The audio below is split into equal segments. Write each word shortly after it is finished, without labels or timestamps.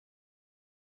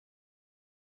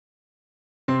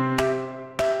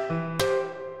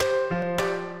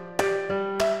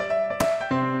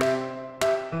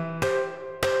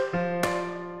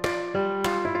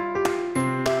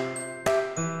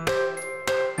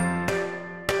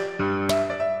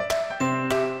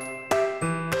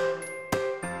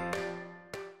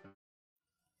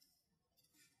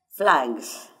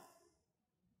Flags.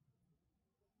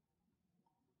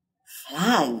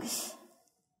 Flags.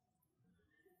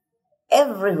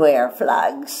 Everywhere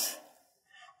flags.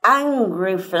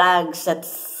 Angry flags that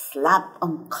slap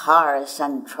on cars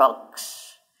and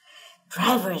trucks.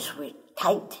 Drivers with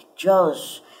tight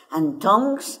jaws and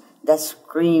tongues that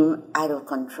scream out of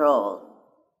control.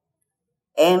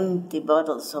 Empty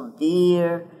bottles of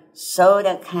beer,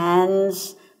 soda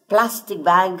cans, plastic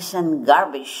bags, and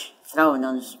garbage thrown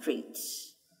on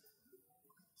streets.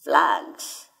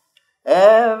 Flags.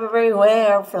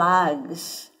 Everywhere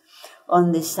flags.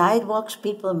 On the sidewalks,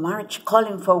 people march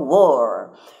calling for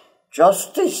war.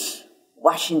 Justice,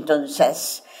 Washington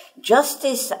says.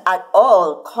 Justice at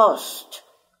all cost.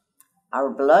 Our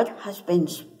blood has been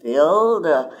spilled,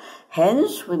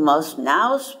 hence we must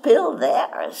now spill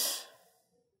theirs.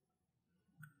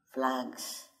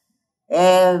 Flags.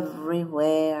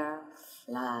 Everywhere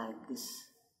flags.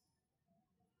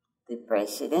 The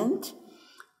President,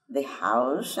 the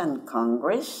House, and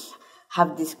Congress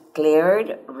have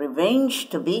declared revenge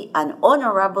to be an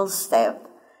honorable step,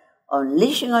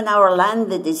 unleashing on our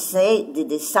land the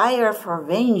desire for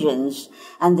vengeance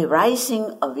and the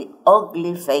rising of the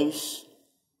ugly face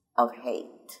of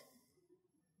hate.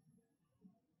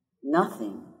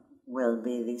 Nothing will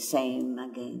be the same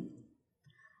again.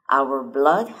 Our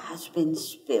blood has been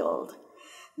spilled.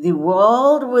 The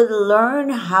world will learn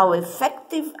how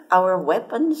effective our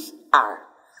weapons are.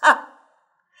 Ha!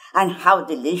 And how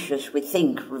delicious we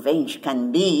think revenge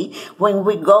can be when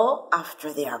we go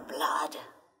after their blood.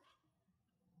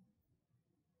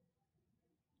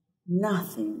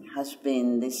 Nothing has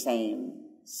been the same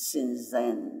since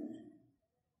then.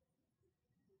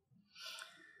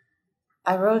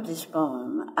 I wrote this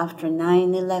poem after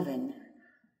 9/11,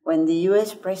 when the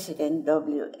U.S. President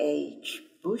W.H.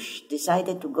 Bush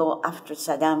decided to go after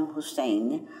Saddam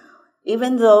Hussein,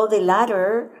 even though the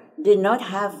latter did not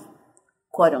have,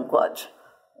 quote-unquote,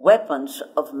 weapons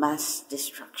of mass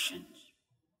destruction.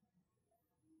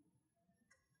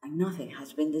 And nothing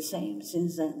has been the same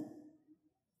since then.